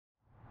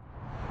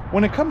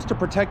When it comes to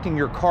protecting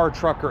your car,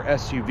 truck, or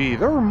SUV,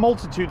 there are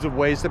multitudes of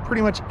ways that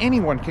pretty much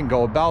anyone can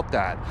go about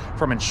that.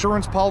 From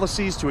insurance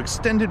policies to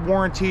extended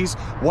warranties,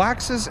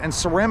 waxes, and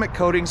ceramic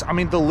coatings, I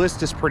mean, the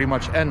list is pretty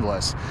much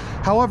endless.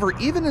 However,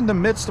 even in the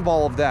midst of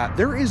all of that,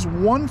 there is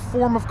one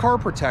form of car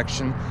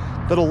protection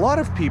that a lot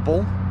of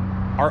people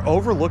are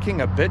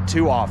overlooking a bit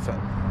too often.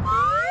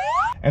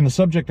 And the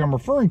subject I'm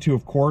referring to,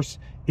 of course,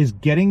 is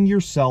getting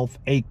yourself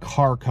a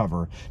car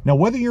cover. Now,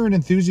 whether you're an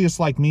enthusiast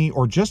like me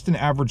or just an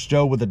average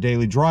Joe with a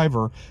daily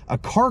driver, a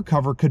car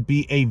cover could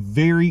be a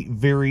very,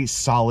 very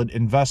solid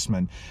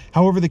investment.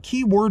 However, the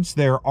key words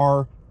there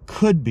are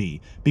could be,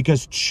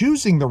 because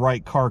choosing the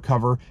right car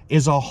cover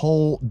is a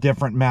whole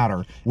different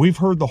matter. We've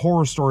heard the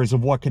horror stories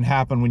of what can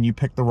happen when you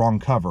pick the wrong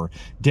cover.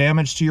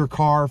 Damage to your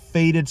car,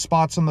 faded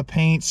spots on the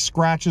paint,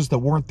 scratches that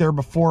weren't there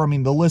before. I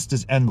mean, the list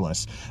is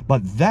endless.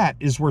 But that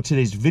is where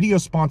today's video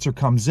sponsor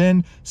comes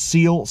in,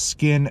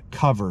 Sealskin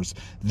Covers.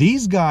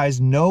 These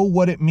guys know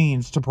what it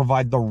means to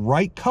provide the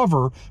right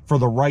cover for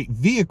the right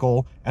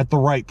vehicle at the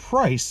right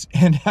price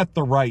and at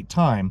the right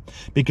time.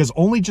 Because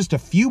only just a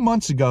few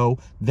months ago,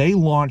 they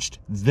launched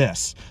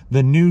this,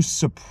 the new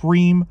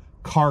Supreme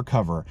car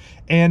cover.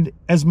 And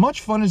as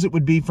much fun as it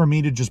would be for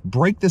me to just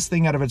break this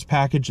thing out of its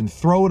package and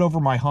throw it over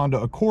my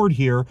Honda Accord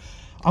here,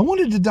 I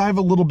wanted to dive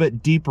a little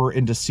bit deeper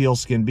into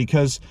Sealskin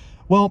because,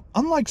 well,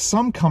 unlike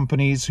some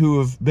companies who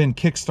have been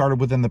kickstarted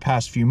within the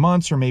past few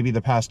months or maybe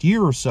the past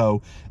year or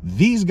so,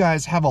 these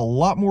guys have a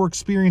lot more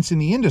experience in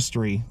the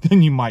industry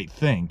than you might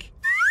think.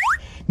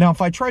 Now,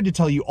 if I tried to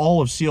tell you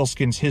all of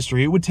Sealskin's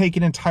history, it would take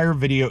an entire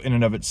video in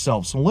and of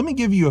itself. So let me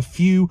give you a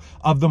few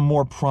of the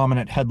more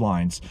prominent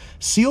headlines.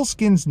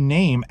 Sealskin's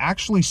name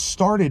actually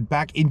started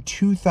back in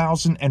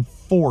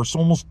 2004. So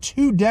almost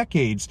 2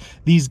 decades,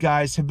 these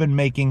guys have been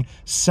making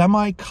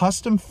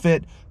semi-custom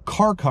fit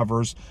car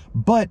covers,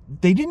 but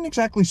they didn't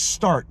exactly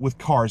start with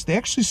cars. They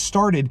actually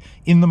started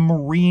in the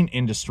marine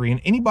industry, and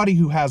anybody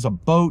who has a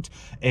boat,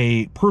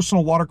 a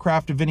personal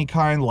watercraft of any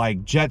kind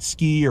like jet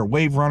ski or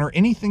wave runner,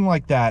 anything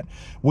like that,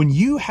 when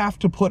you have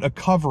to put a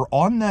cover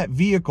on that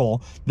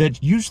vehicle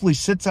that usually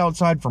sits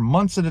outside for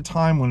months at a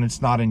time when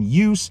it's not in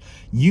use,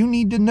 you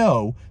need to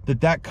know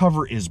that that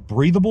cover is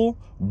breathable,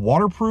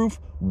 waterproof,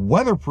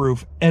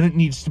 weatherproof, and it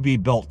needs to be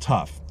built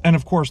tough. And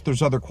of course,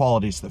 there's other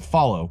qualities that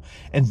follow.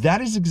 And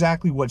that is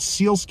exactly what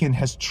Sealskin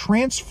has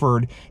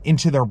transferred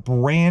into their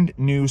brand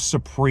new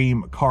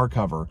Supreme car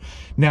cover.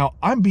 Now,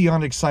 I'm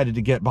beyond excited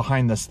to get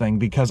behind this thing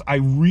because I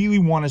really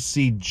want to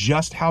see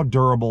just how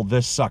durable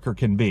this sucker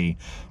can be.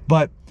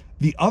 But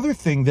the other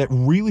thing that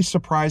really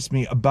surprised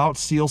me about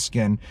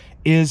Sealskin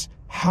is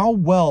how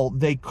well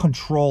they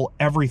control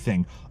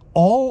everything.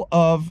 All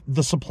of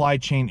the supply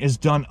chain is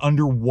done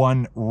under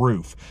one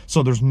roof.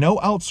 So there's no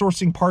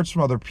outsourcing parts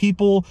from other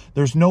people.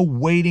 There's no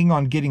waiting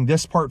on getting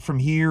this part from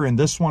here and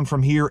this one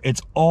from here.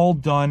 It's all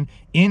done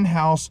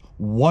in-house,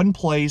 one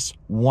place,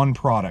 one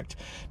product.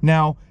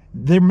 Now,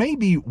 there may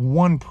be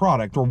one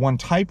product or one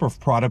type of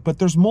product, but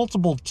there's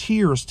multiple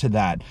tiers to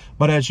that.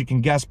 But as you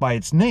can guess by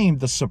its name,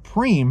 the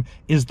Supreme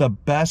is the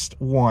best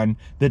one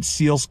that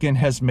Sealskin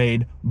has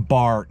made,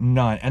 bar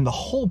none. And the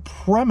whole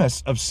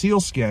premise of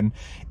Sealskin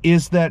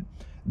is that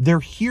they're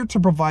here to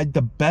provide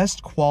the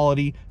best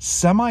quality,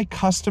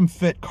 semi-custom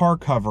fit car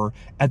cover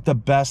at the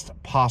best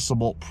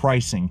possible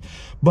pricing.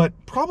 But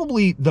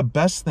probably the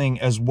best thing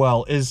as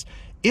well is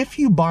if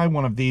you buy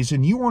one of these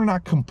and you are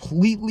not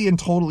completely and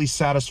totally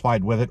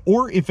satisfied with it,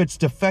 or if it's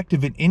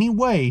defective in any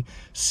way,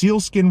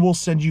 Sealskin will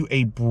send you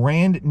a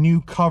brand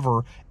new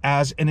cover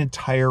as an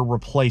entire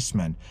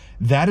replacement.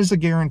 That is a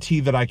guarantee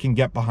that I can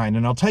get behind.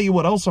 And I'll tell you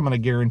what else I'm going to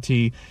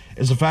guarantee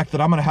is the fact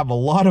that I'm going to have a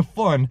lot of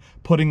fun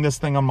putting this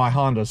thing on my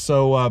Honda.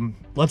 So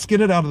let's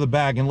get it out of the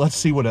bag and let's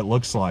see what it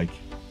looks like.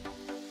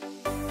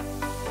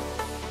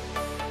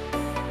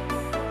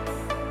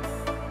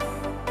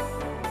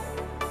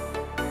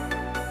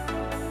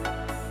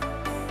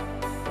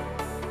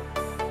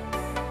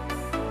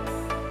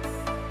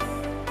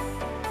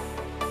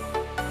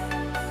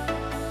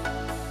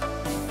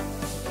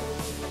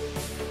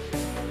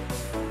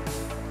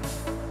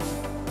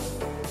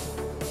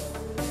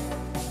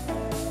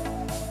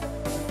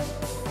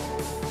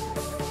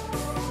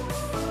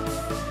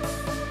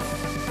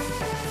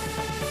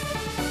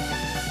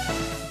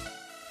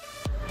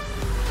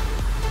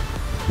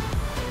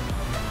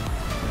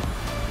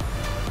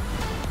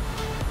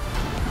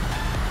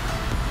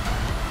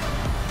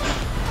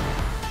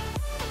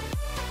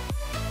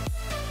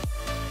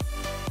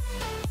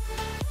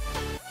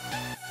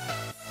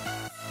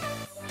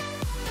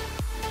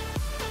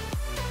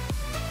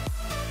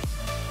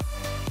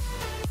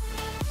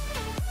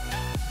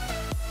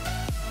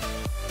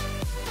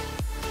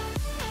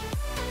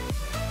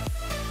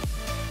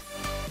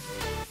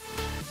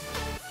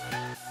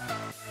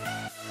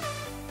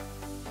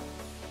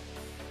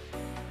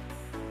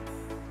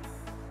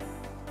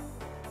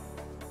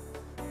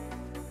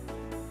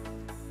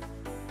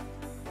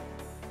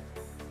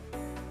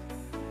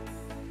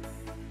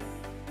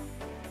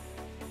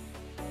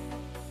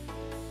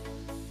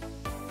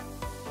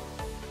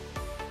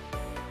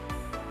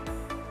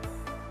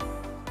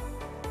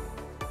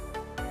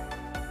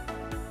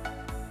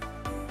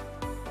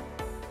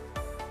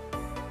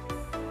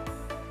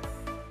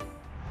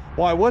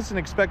 Well, I wasn't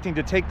expecting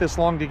to take this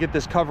long to get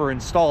this cover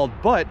installed,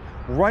 but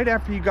right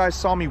after you guys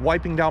saw me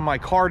wiping down my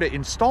car to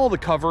install the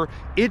cover,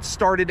 it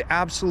started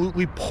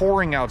absolutely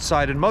pouring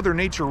outside, and Mother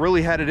Nature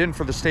really had it in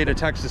for the state of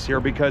Texas here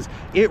because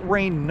it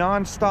rained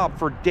nonstop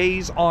for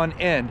days on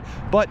end.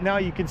 But now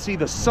you can see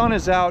the sun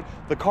is out,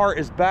 the car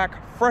is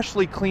back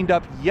freshly cleaned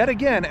up yet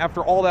again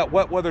after all that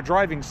wet weather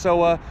driving.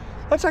 So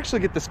let's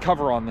actually get this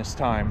cover on this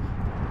time.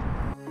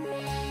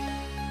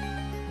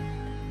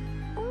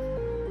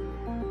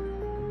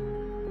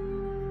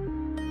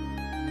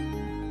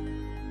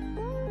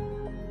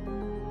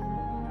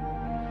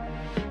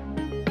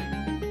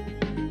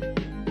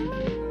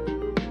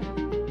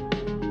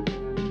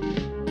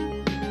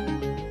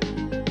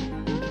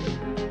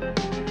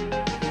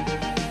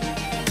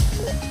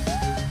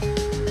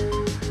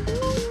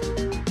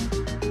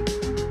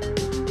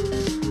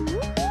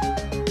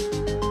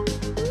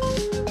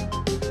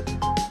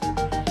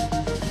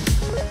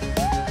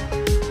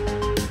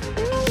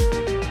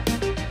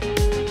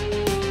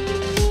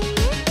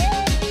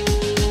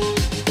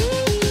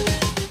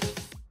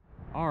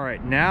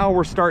 Now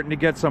we're starting to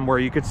get somewhere.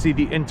 You can see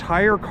the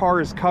entire car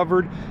is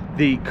covered.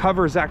 The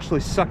cover is actually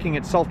sucking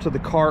itself to the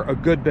car a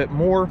good bit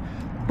more.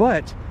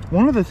 But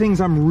one of the things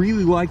I'm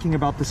really liking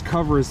about this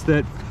cover is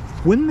that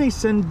when they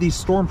send these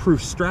stormproof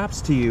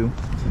straps to you,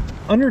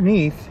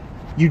 underneath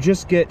you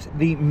just get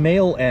the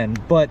male end,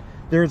 but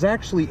there's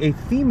actually a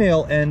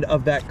female end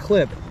of that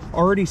clip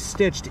already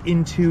stitched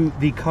into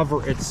the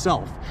cover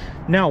itself.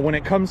 Now, when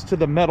it comes to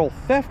the metal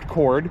theft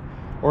cord,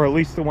 or at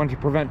least the one to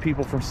prevent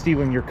people from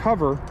stealing your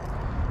cover,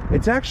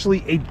 it's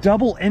actually a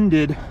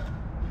double-ended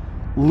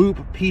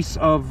loop piece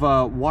of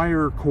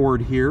wire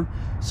cord here.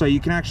 So you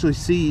can actually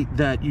see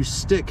that you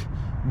stick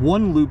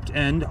one looped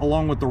end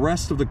along with the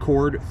rest of the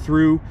cord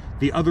through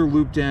the other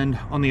looped end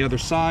on the other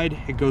side.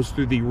 It goes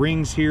through the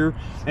rings here,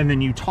 and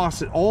then you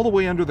toss it all the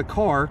way under the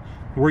car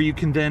where you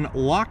can then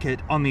lock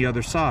it on the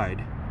other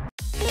side.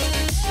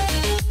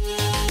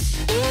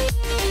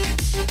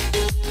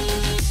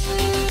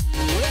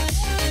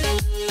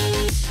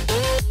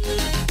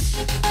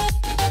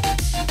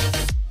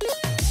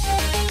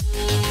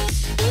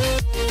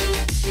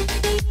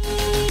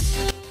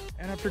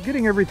 After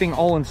getting everything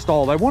all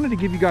installed, I wanted to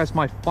give you guys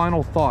my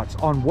final thoughts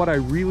on what I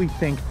really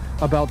think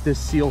about this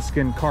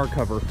sealskin car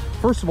cover.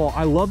 First of all,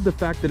 I love the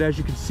fact that, as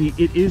you can see,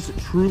 it is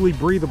truly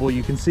breathable.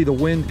 You can see the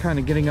wind kind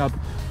of getting up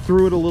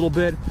through it a little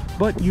bit,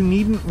 but you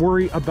needn't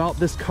worry about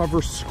this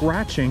cover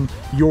scratching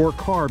your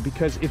car,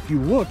 because if you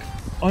look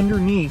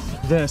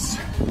underneath this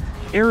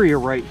area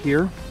right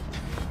here,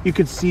 you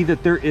can see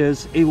that there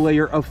is a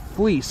layer of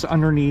fleece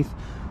underneath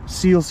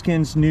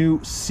Sealskin's new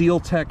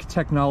SealTech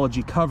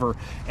technology cover,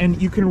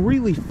 and you can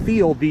really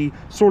feel the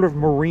sort of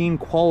marine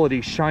quality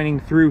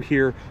shining through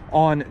here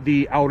on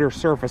the outer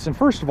surface. And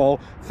first of all,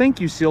 thank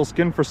you,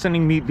 Sealskin, for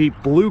sending me the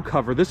blue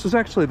cover. This was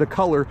actually the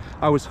color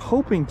I was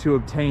hoping to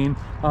obtain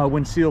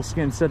when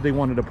Sealskin said they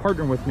wanted to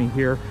partner with me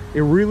here.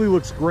 It really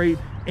looks great,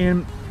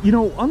 and you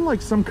know,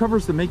 unlike some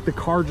covers that make the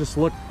car just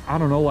look, I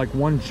don't know, like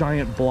one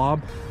giant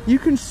blob, you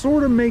can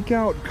sort of make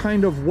out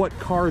kind of what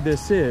car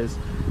this is.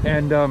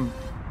 And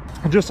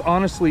just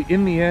honestly,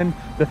 in the end,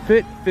 the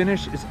fit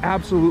finish is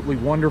absolutely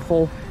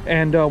wonderful.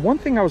 And one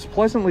thing I was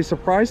pleasantly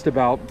surprised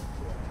about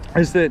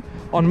is that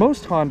on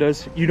most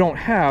Hondas, you don't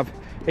have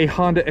a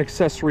Honda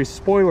accessory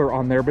spoiler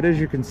on there. But as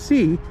you can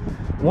see,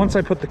 once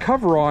I put the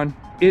cover on,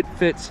 it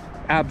fits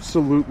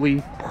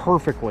absolutely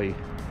perfectly.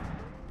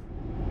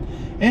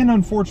 And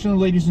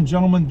unfortunately, ladies and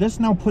gentlemen, this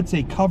now puts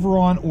a cover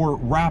on, or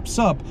wraps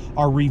up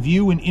our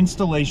review and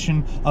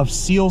installation of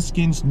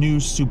Sealskin's new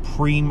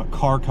Supreme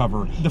car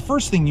cover. The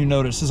first thing you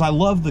notice is I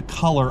love the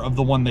color of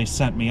the one they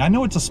sent me. I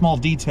know it's a small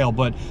detail,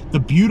 but the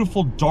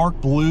beautiful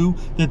dark blue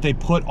that they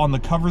put on the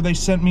cover they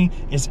sent me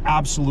is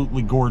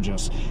absolutely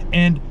gorgeous.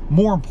 And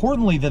more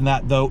importantly than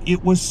that, though,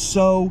 it was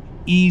so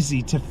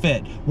easy to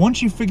fit.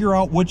 Once you figure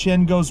out which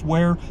end goes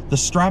where, the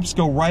straps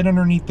go right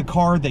underneath the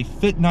car. They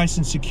fit nice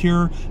and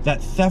secure.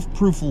 That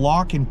theft-proof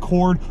lock and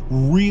cord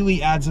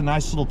really adds a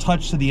nice little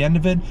touch to the end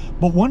of it.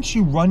 But once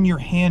you run your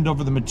hand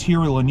over the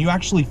material and you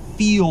actually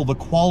feel the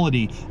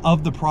quality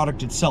of the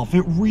product itself,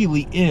 it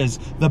really is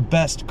the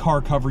best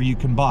car cover you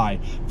can buy.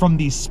 From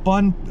the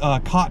spun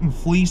cotton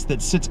fleece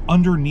that sits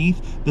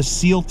underneath the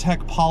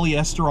SealTech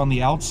polyester on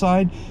the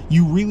outside,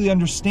 you really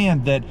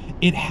understand that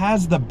it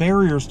has the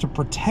barriers to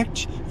protect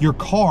your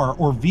car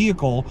or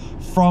vehicle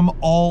from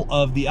all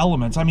of the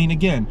elements. I mean,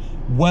 again,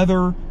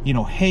 weather, you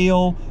know,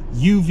 hail,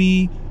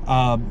 UV,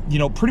 you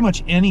know, pretty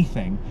much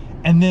anything.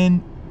 And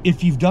then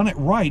if you've done it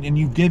right and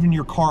you've given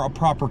your car a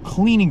proper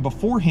cleaning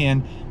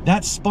beforehand,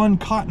 that spun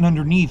cotton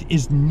underneath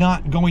is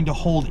not going to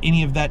hold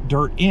any of that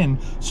dirt in.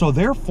 So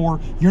therefore,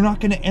 you're not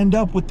going to end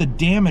up with the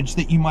damage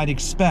that you might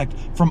expect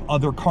from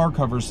other car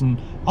covers. And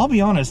I'll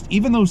be honest,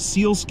 even though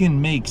Sealskin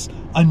makes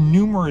a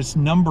numerous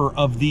number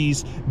of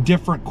these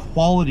different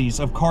qualities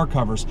of car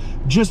covers,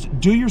 just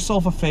do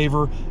yourself a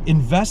favor,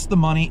 invest the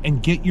money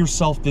and get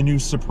yourself the new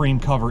Supreme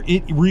cover.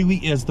 It really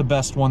is the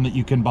best one that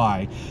you can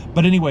buy.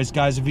 But anyways,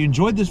 guys, if you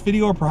enjoyed this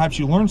video, or perhaps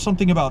you learned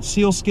something about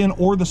Sealskin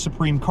or the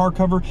Supreme car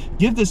cover,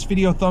 give this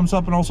video a thumbs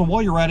up, and also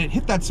while you're at it,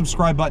 hit that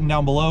subscribe button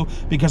down below,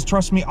 because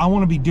trust me, I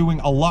want to be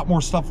doing a lot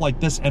more stuff like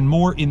this and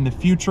more in the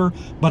future.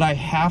 But I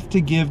have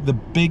to give the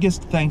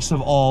biggest thanks of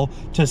all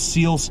to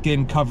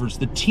Sealskin Covers.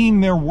 The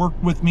team there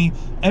worked with me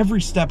every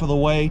step of the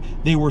way.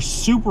 They were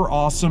super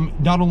awesome,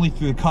 not only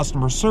through the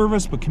customer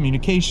service, but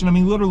communication. I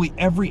mean, literally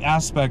every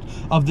aspect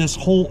of this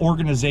whole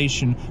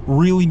organization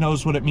really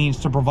knows what it means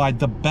to provide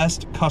the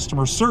best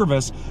customer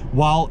service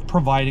while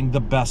providing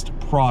the best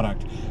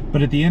product.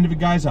 But at the end of it,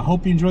 guys, I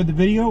hope you enjoyed the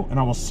video, and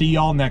I will see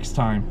y'all next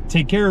time.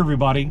 Take care,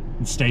 everybody,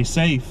 and stay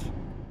safe.